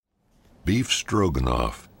beef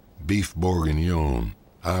stroganoff, beef bourguignon,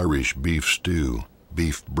 Irish beef stew,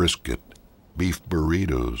 beef brisket, beef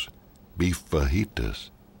burritos, beef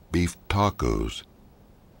fajitas, beef tacos.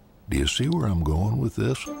 Do you see where I'm going with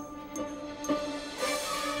this?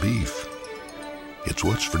 Beef. It's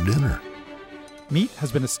what's for dinner. Meat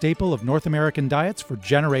has been a staple of North American diets for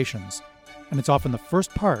generations, and it's often the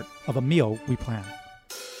first part of a meal we plan.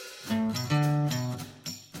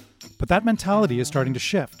 But that mentality is starting to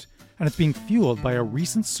shift, and it's being fueled by a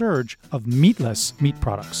recent surge of meatless meat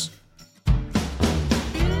products.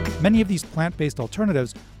 Many of these plant-based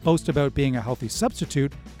alternatives boast about being a healthy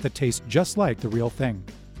substitute that tastes just like the real thing.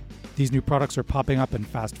 These new products are popping up in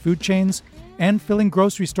fast food chains and filling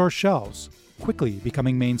grocery store shelves, quickly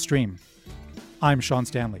becoming mainstream. I'm Sean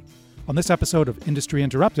Stanley. On this episode of Industry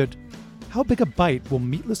Interrupted, how big a bite will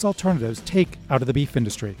meatless alternatives take out of the beef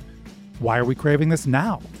industry? Why are we craving this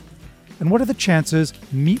now? And what are the chances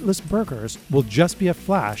meatless burgers will just be a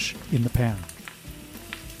flash in the pan?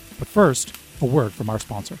 But first, a word from our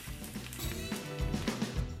sponsor.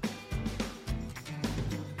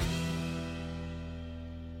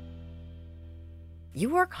 You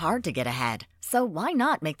work hard to get ahead, so why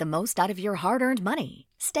not make the most out of your hard-earned money?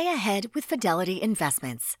 Stay ahead with Fidelity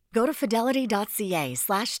Investments. Go to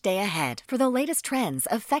fidelity.ca/stay ahead for the latest trends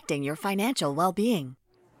affecting your financial well-being.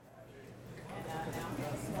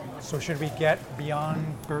 So should we get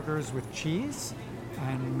Beyond Burgers with cheese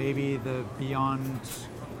and maybe the Beyond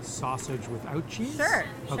sausage without cheese? Sure.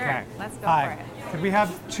 Okay. Let's go Hi. for it. Could we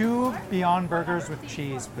have 2 Beyond Burgers with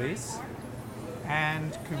cheese, please?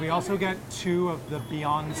 And could we also get 2 of the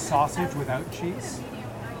Beyond sausage without cheese?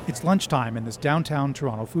 It's lunchtime in this downtown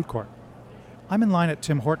Toronto food court. I'm in line at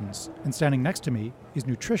Tim Hortons, and standing next to me is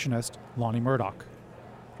nutritionist Lonnie Murdoch.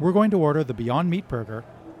 We're going to order the Beyond Meat Burger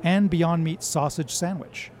and Beyond Meat Sausage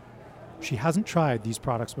Sandwich. She hasn't tried these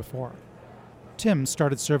products before. Tim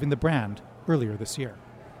started serving the brand earlier this year.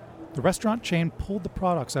 The restaurant chain pulled the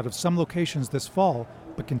products out of some locations this fall,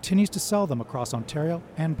 but continues to sell them across Ontario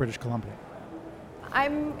and British Columbia.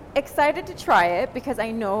 I'm excited to try it because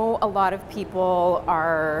I know a lot of people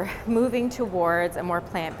are moving towards a more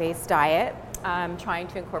plant-based diet, trying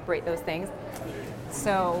to incorporate those things.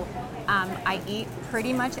 So I eat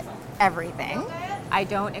pretty much everything. I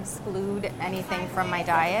don't exclude anything from my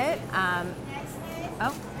diet. I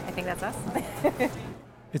think that's us.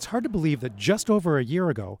 It's hard to believe that just over a year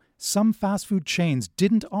ago, some fast food chains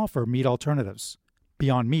didn't offer meat alternatives.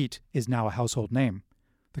 Beyond Meat is now a household name.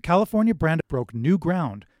 The California brand broke new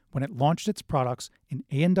ground when it launched its products in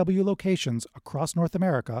A&W locations across North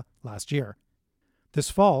America last year. This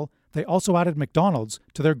fall, they also added McDonald's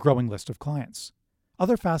to their growing list of clients.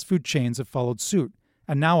 Other fast food chains have followed suit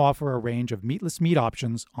and now offer a range of meatless meat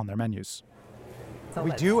options on their menus.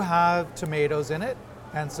 We do have tomatoes in it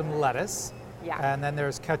and some lettuce. Yeah. And then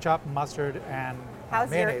there's ketchup, mustard, and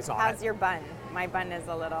mayonnaise on it. How's your bun? My bun is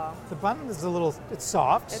a little... The bun is it's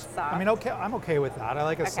soft. It's soft. I mean, I'm okay with that. I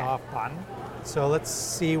like a soft bun. So let's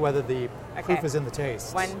see whether the proof is in the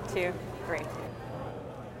taste. 1, 2, 3.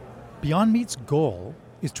 Beyond Meat's goal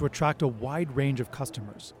is to attract a wide range of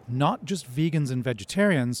customers, not just vegans and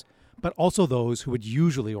vegetarians, but also those who would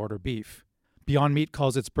usually order beef. Beyond Meat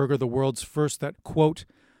calls its burger the world's first that, quote,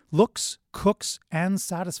 looks, cooks, and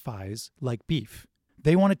satisfies like beef.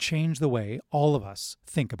 They want to change the way all of us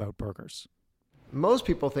think about burgers. Most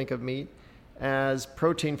people think of meat as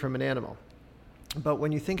protein from an animal. But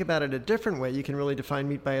when you think about it a different way, you can really define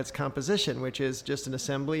meat by its composition, which is just an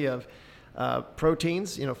assembly of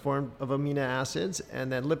proteins, formed of amino acids,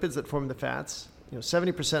 and then lipids that form the fats,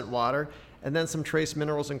 70% water, and then some trace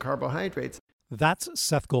minerals and carbohydrates. That's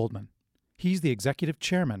Seth Goldman. He's the executive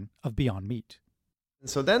chairman of Beyond Meat.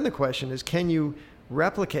 So then the question is, can you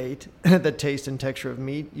replicate the taste and texture of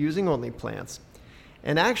meat using only plants?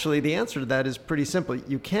 And actually, the answer to that is pretty simple.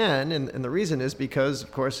 You can, and the reason is because,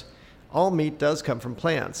 of course, all meat does come from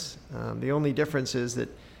plants. The only difference is that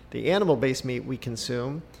the animal-based meat we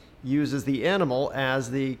consume uses the animal as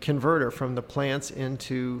the converter from the plants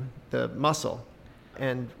into the muscle.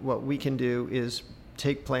 And what we can do is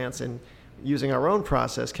take plants and, using our own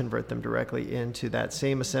process, convert them directly into that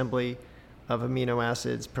same assembly of amino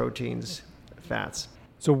acids, proteins, fats.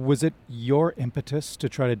 So was it your impetus to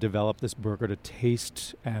try to develop this burger to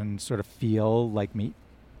taste and sort of feel like meat?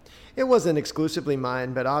 It wasn't exclusively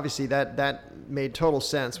mine, but obviously that made total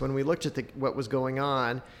sense. When we looked at what was going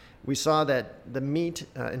on, we saw that the meat,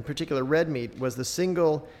 in particular red meat, was the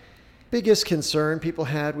single biggest concern people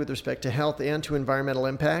had with respect to health and to environmental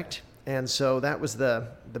impact. And so that was the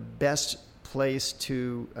best place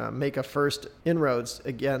to make a first inroads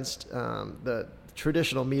against the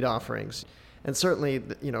traditional meat offerings. And certainly,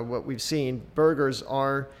 what we've seen, burgers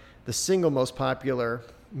are the single most popular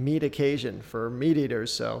meat occasion for meat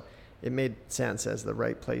eaters, so it made sense as the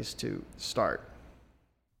right place to start.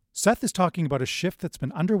 Seth is talking about a shift that's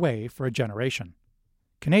been underway for a generation.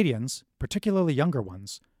 Canadians, particularly younger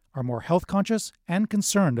ones, are more health conscious and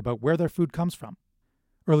concerned about where their food comes from.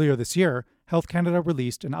 Earlier this year, Health Canada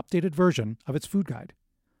released an updated version of its food guide.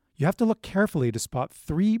 You have to look carefully to spot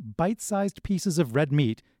 3 bite-sized pieces of red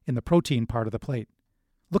meat in the protein part of the plate.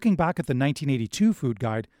 Looking back at the 1982 food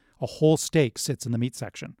guide, a whole steak sits in the meat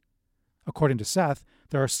section. According to Seth,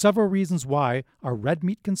 there are several reasons why our red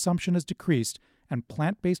meat consumption has decreased and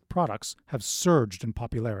plant-based products have surged in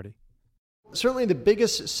popularity. Certainly the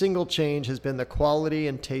biggest single change has been the quality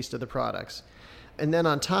and taste of the products. And then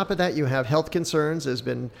on top of that, you have health concerns. There's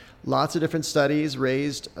been lots of different studies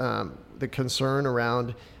raised the concern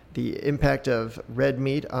around the impact of red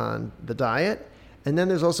meat on the diet. And then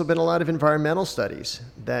there's also been a lot of environmental studies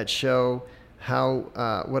that show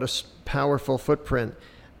what a powerful footprint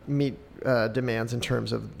meat demands in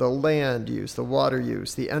terms of the land use, the water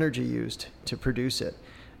use, the energy used to produce it.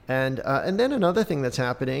 And then another thing that's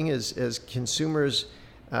happening is as consumers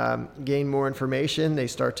gain more information, they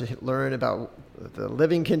start to learn about the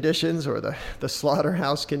living conditions or the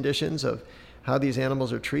slaughterhouse conditions of how these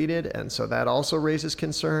animals are treated, and so that also raises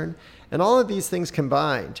concern. And all of these things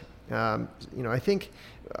combined, I think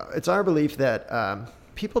it's our belief that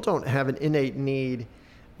people don't have an innate need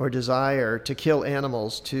or desire to kill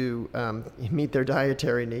animals to meet their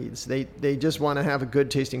dietary needs. They just want to have a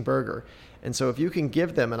good tasting burger. And so if you can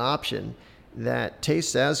give them an option that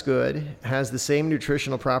tastes as good, has the same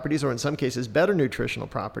nutritional properties, or in some cases better nutritional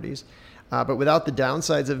properties, but without the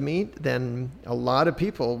downsides of meat, then a lot of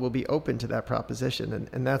people will be open to that proposition,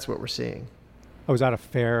 and that's what we're seeing. I was at a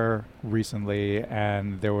fair recently,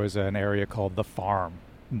 and there was an area called The Farm.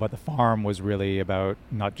 But the farm was really about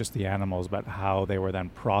not just the animals, but how they were then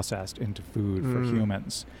processed into food for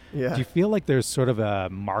humans. Yeah. Do you feel like there's sort of a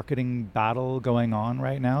marketing battle going on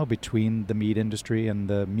right now between the meat industry and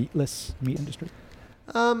the meatless meat industry?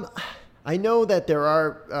 I know that there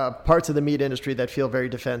are parts of the meat industry that feel very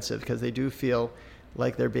defensive because they do feel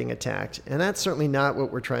like they're being attacked. And that's certainly not what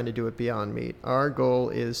we're trying to do at Beyond Meat. Our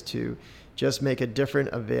goal is to just make a different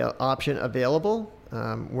option available.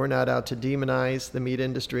 We're not out to demonize the meat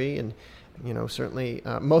industry, and certainly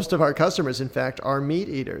most of our customers, in fact, are meat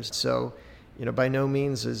eaters. So, by no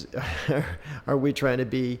means are we trying to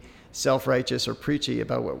be self-righteous or preachy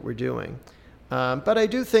about what we're doing. But I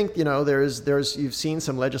do think you've seen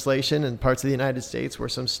some legislation in parts of the United States where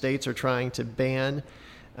some states are trying to ban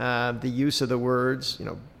the use of the words,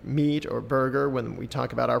 meat or burger when we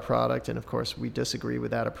talk about our product. And of course, we disagree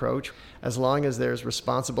with that approach. As long as there's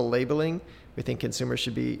responsible labeling, we think consumers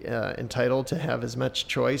should be entitled to have as much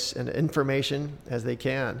choice and information as they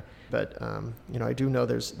can. But, I do know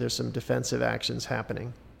there's some defensive actions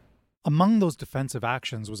happening. Among those defensive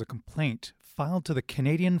actions was a complaint filed to the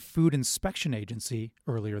Canadian Food Inspection Agency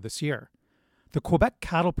earlier this year. The Quebec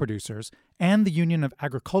cattle producers and the Union of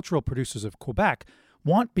Agricultural Producers of Quebec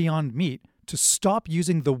want Beyond Meat to stop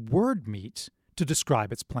using the word meat to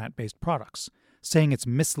describe its plant-based products, saying it's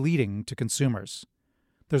misleading to consumers.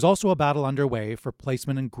 There's also a battle underway for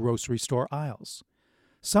placement in grocery store aisles.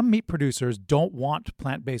 Some meat producers don't want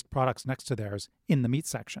plant-based products next to theirs in the meat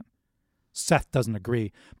section. Seth doesn't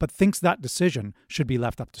agree, but thinks that decision should be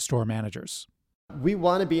left up to store managers. We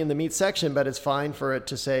want to be in the meat section, but it's fine for it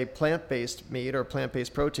to say plant-based meat or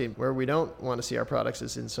plant-based protein. Where we don't want to see our products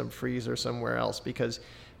is in some freezer somewhere else, because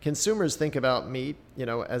consumers think about meat,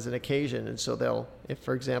 as an occasion. And so if,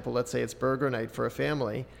 for example, let's say it's burger night for a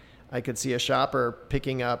family, I could see a shopper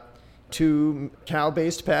picking up 2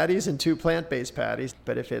 cow-based patties and 2 plant-based patties.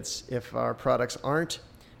 But if our products aren't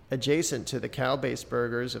adjacent to the cow-based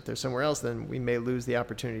burgers, if they're somewhere else, then we may lose the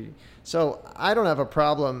opportunity. So I don't have a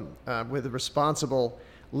problem with responsible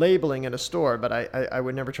labeling in a store, but I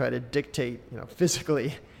would never try to dictate,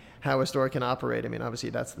 physically how a store can operate. I mean,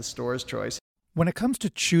 obviously that's the store's choice. When it comes to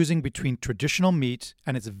choosing between traditional meat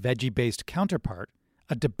and its veggie-based counterpart,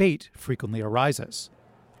 a debate frequently arises.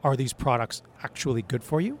 Are these products actually good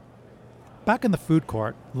for you? Back in the food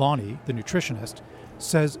court, Lonnie, the nutritionist,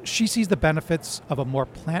 says she sees the benefits of a more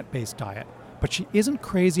plant-based diet, but she isn't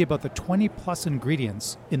crazy about the 20-plus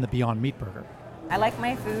ingredients in the Beyond Meat burger. I like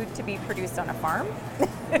my food to be produced on a farm,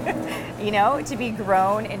 to be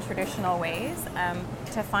grown in traditional ways.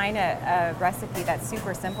 To find a recipe that's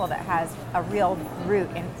super simple that has a real root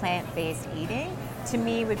in plant-based eating, to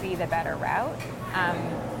me would be the better route.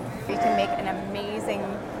 You can make an amazing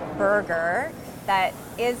burger that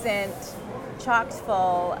isn't chock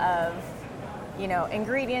full of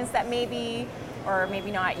ingredients that maybe or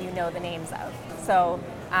maybe not you know the names of. So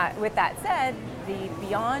with that said, the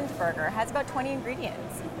Beyond Burger has about 20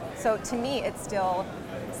 ingredients. So to me, it's still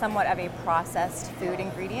somewhat of a processed food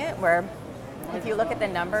ingredient where if you look at the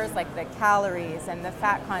numbers, like the calories and the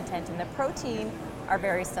fat content and the protein are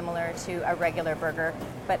very similar to a regular burger,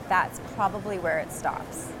 but that's probably where it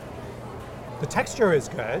stops. The texture is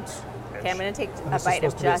good. Okay, I'm going to take And a this is bite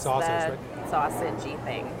of supposed to be a just sausage, the sausagey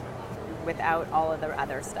thing without all of the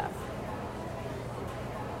other stuff.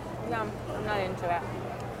 No, I'm not into it.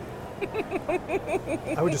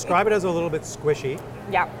 I would describe it as a little bit squishy.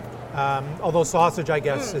 Yeah. Although sausage, I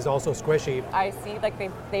guess, is also squishy. I see, like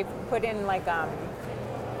they've put in like a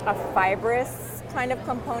fibrous kind of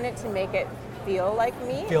component to make it feel like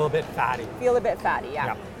meat. Feel a bit fatty.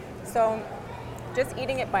 Yeah. So just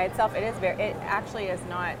eating it by itself, it actually is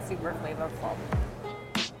not super flavorful.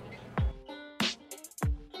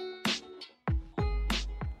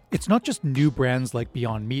 It's not just new brands like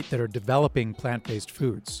Beyond Meat that are developing plant-based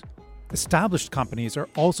foods. Established companies are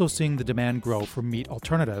also seeing the demand grow for meat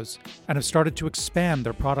alternatives and have started to expand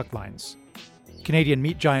their product lines. Canadian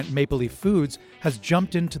meat giant Maple Leaf Foods has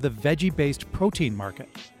jumped into the veggie-based protein market.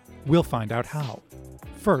 We'll find out how.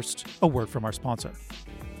 First, a word from our sponsor.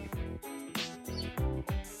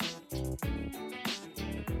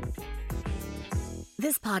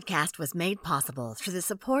 This podcast was made possible through the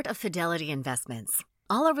support of Fidelity Investments.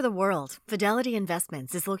 All over the world, Fidelity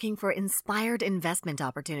Investments is looking for inspired investment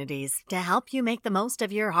opportunities to help you make the most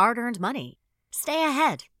of your hard-earned money. Stay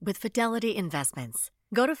ahead with Fidelity Investments.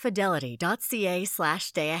 Go to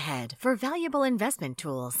fidelity.ca/stayahead for valuable investment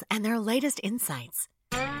tools and their latest insights.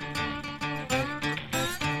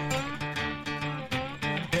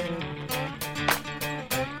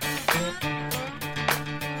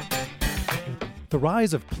 The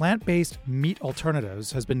rise of plant-based meat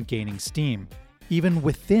alternatives has been gaining steam, even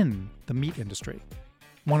within the meat industry.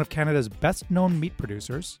 One of Canada's best-known meat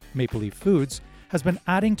producers, Maple Leaf Foods, has been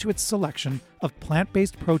adding to its selection of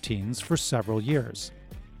plant-based proteins for several years.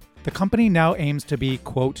 The company now aims to be,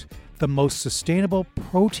 quote, the most sustainable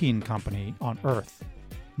protein company on Earth.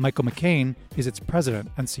 Michael McCain is its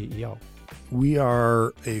president and CEO. We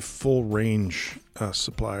are a full-range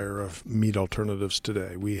supplier of meat alternatives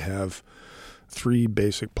today. We have 3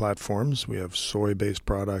 basic platforms. We have soy-based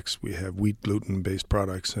products, we have wheat gluten-based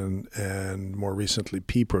products, and more recently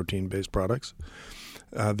pea protein-based products.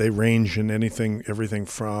 They range in everything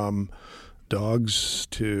from dogs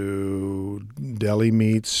to deli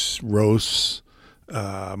meats, roasts,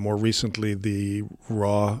 more recently the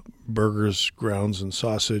raw burgers, grounds, and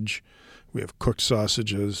sausage. We have cooked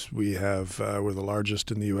sausages. We're the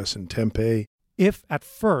largest in the U.S. in tempeh. If at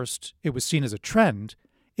first it was seen as a trend,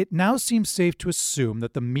 it now seems safe to assume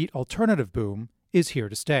that the meat alternative boom is here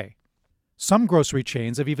to stay. Some grocery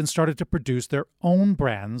chains have even started to produce their own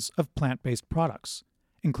brands of plant-based products,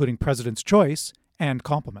 including President's Choice and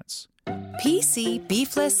Compliments. PC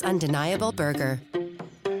Beefless Undeniable Burger.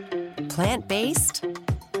 Plant-based,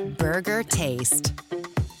 burger taste.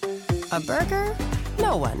 A burger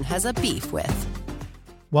no one has a beef with.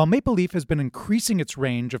 While Maple Leaf has been increasing its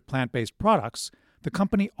range of plant-based products, the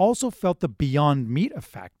company also felt the Beyond Meat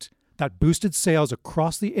effect that boosted sales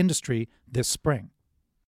across the industry this spring.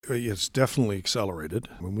 It's definitely accelerated.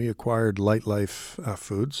 When we acquired Light Life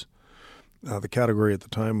Foods, the category at the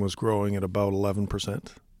time was growing at about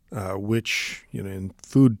 11%, which, in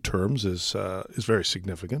food terms is very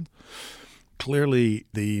significant. Clearly,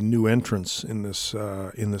 the new entrants in this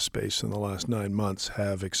space in the last 9 months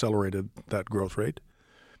have accelerated that growth rate.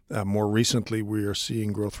 More recently, we are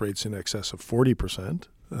seeing growth rates in excess of 40%,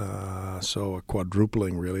 so a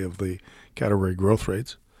quadrupling, really, of the category growth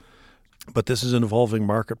rates. But this is an evolving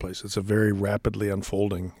marketplace. It's a very rapidly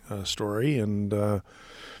unfolding story, and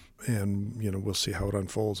we'll see how it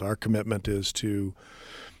unfolds. Our commitment is to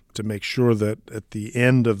make sure that at the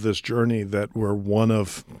end of this journey that we're one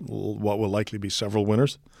of what will likely be several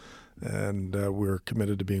winners, and we're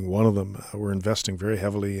committed to being one of them. We're investing very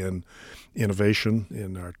heavily in innovation,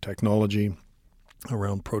 in our technology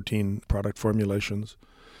around protein product formulations.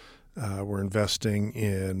 We're investing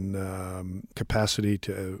in capacity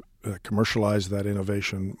to commercialize that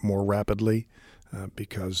innovation more rapidly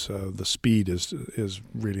because the speed is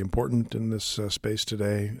really important in this space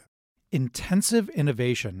today. Intensive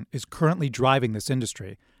innovation is currently driving this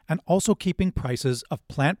industry and also keeping prices of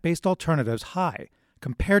plant-based alternatives high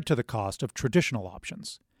compared to the cost of traditional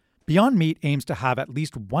options. Beyond Meat aims to have at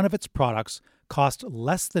least one of its products cost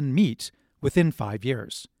less than meat within 5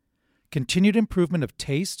 years. Continued improvement of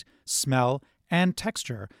taste, smell, and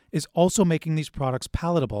texture is also making these products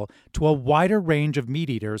palatable to a wider range of meat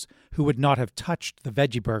eaters who would not have touched the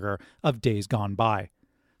veggie burger of days gone by.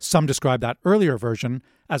 Some describe that earlier version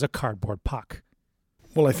as a cardboard puck.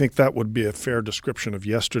 Well, I think that would be a fair description of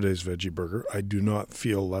yesterday's veggie burger. I do not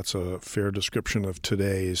feel that's a fair description of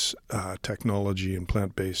today's technology and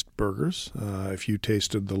plant-based burgers. If you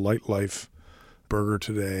tasted the Light Life burger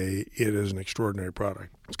today, it is an extraordinary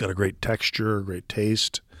product. It's got a great texture, great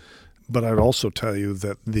taste. But I'd also tell you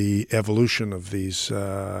that the evolution of these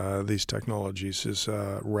technologies is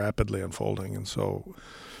rapidly unfolding. And so,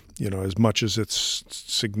 as much as it's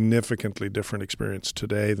significantly different experience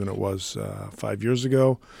today than it was 5 years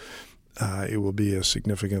ago, it will be a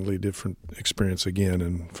significantly different experience again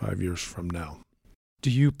in 5 years from now.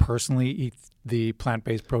 Do you personally eat the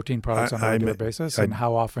plant-based protein products on a regular basis? And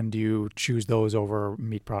how often do you choose those over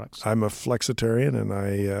meat products? I'm a flexitarian, and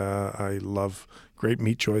I love great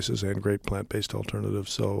meat choices and great plant-based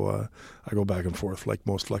alternatives. So I go back and forth like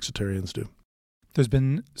most flexitarians do. There's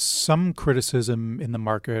been some criticism in the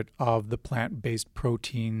market of the plant-based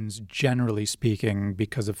proteins, generally speaking,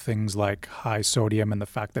 because of things like high sodium and the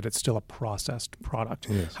fact that it's still a processed product.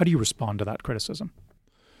 Yes. How do you respond to that criticism?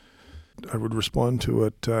 I would respond to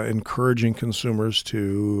it encouraging consumers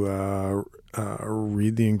to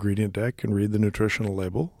read the ingredient deck and read the nutritional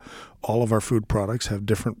label. All of our food products have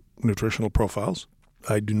different nutritional profiles.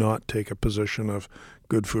 I do not take a position of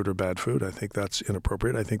good food or bad food. I think that's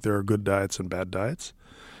inappropriate. I think there are good diets and bad diets.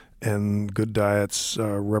 And good diets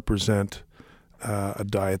represent a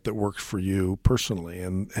diet that works for you personally,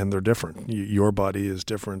 and they're different. Your body is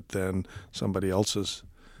different than somebody else's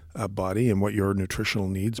body, and what your nutritional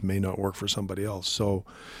needs may not work for somebody else.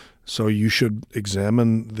 So you should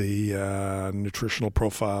examine the nutritional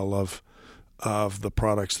profile of the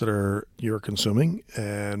products that you're consuming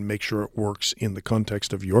and make sure it works in the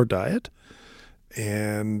context of your diet.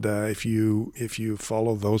 And if you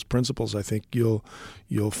follow those principles, I think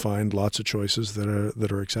you'll find lots of choices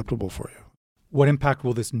that are acceptable for you. What impact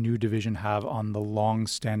will this new division have on the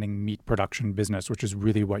long-standing meat production business, which is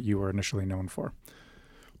really what you were initially known for?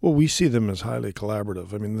 Well, we see them as highly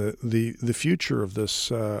collaborative. I mean, the future of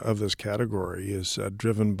this category is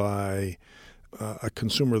driven by a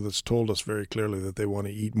consumer that's told us very clearly that they want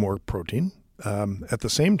to eat more protein. At the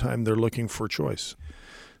same time, they're looking for choice.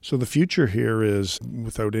 So the future here is,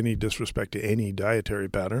 without any disrespect to any dietary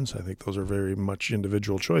patterns, I think those are very much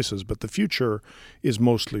individual choices, but the future is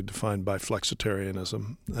mostly defined by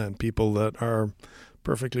flexitarianism and people that are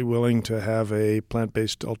perfectly willing to have a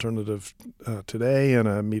plant-based alternative today and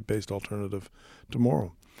a meat-based alternative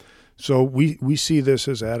tomorrow. So we see this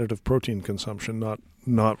as additive protein consumption,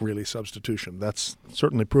 not really substitution. That's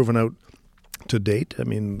certainly proven out to date. I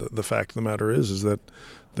mean, the fact of the matter is that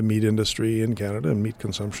the meat industry in Canada and meat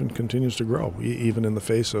consumption continues to grow, even in the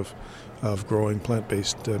face of growing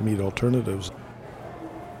plant-based meat alternatives.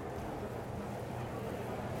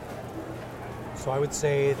 So I would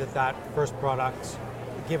say that first product,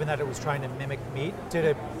 given that it was trying to mimic meat,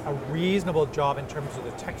 did a reasonable job in terms of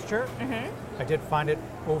the texture. Mm-hmm. I did find it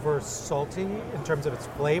over salty in terms of its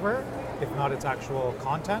flavor, if not its actual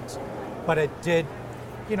content. But it did,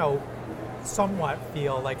 somewhat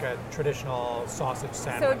feel like a traditional sausage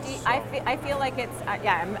sandwich. So I feel like it's,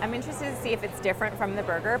 I'm interested to see if it's different from the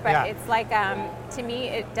burger, but It's like, to me,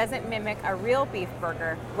 it doesn't mimic a real beef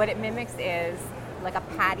burger. What it mimics is like a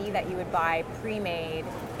patty that you would buy pre-made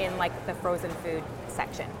in like the frozen food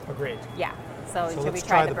section. Agreed. Yeah. So should let's we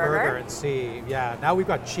try the burger and see. Yeah, now we've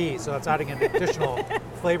got cheese, so that's adding an additional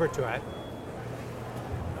flavor to it.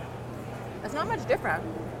 It's not much different.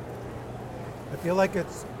 I feel like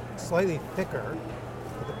it's slightly thicker,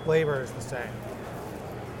 but the flavor is the same.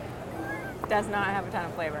 Does not have a ton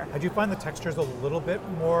of flavor. I do find the textures a little bit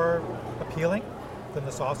more appealing than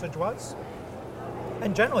the sausage was.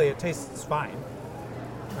 And generally it tastes fine.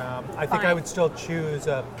 I think I would still choose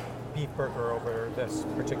a beef burger over this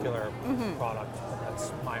particular product.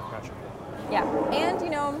 That's my impression. Yeah,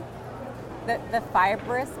 and the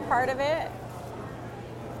fibrous part of it,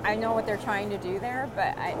 I know what they're trying to do there,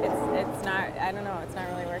 but it's not, I don't know, it's not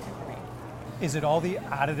really working for me. Is it all the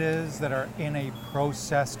additives that are in a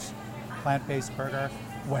processed plant-based burger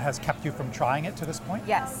what has kept you from trying it to this point?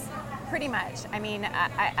 Yes, pretty much. I mean,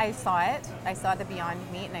 I saw it. I saw the Beyond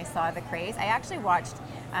Meat and I saw the craze. I actually watched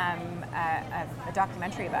a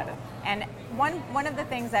documentary about it. And one of the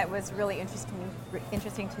things that was really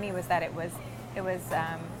interesting to me was that it was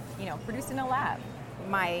produced in a lab.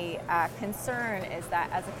 My concern is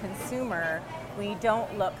that as a consumer, we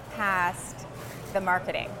don't look past the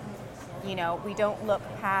marketing. We don't look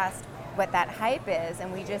past what that hype is,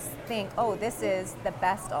 and we just think, oh, this is the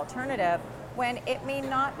best alternative, when it may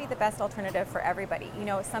not be the best alternative for everybody. You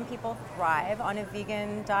know, some people thrive on a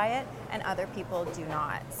vegan diet and other people do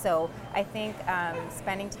not. So I think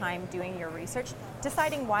spending time doing your research,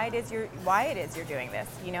 deciding why it is you're doing this,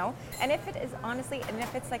 you know, and if it is honestly, and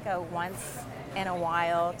if it's like a once in a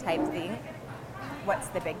while type thing, what's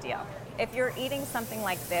the big deal? If you're eating something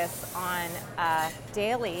like this on a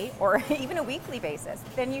daily or even a weekly basis,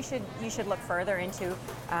 then you should look further into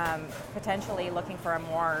potentially looking for a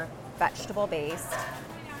more vegetable-based,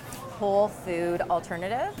 whole food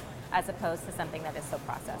alternative as opposed to something that is so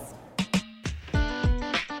processed.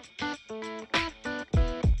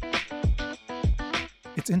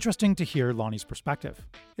 It's interesting to hear Lonnie's perspective.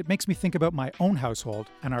 It makes me think about my own household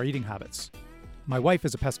and our eating habits. My wife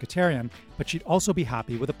is a pescatarian, but she'd also be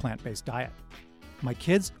happy with a plant-based diet. My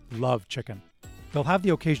kids love chicken. They'll have the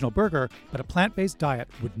occasional burger, but a plant-based diet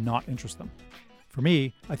would not interest them. For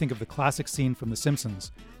me, I think of the classic scene from The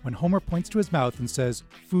Simpsons, when Homer points to his mouth and says,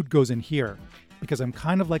 "Food goes in here," because I'm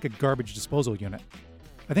kind of like a garbage disposal unit.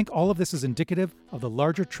 I think all of this is indicative of the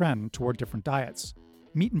larger trend toward different diets.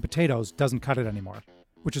 Meat and potatoes doesn't cut it anymore,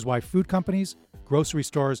 which is why food companies, grocery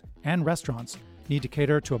stores, and restaurants need to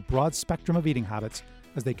cater to a broad spectrum of eating habits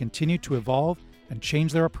as they continue to evolve and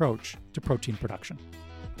change their approach to protein production.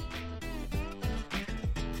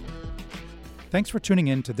 Thanks for tuning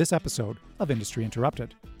in to this episode of Industry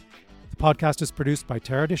Interrupted. The podcast is produced by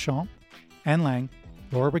Tara Deschamps, Anne Lang,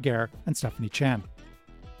 Laura Reguer, and Stephanie Chan.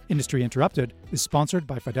 Industry Interrupted is sponsored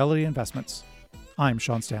by Fidelity Investments. I'm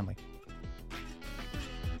Sean Stanley.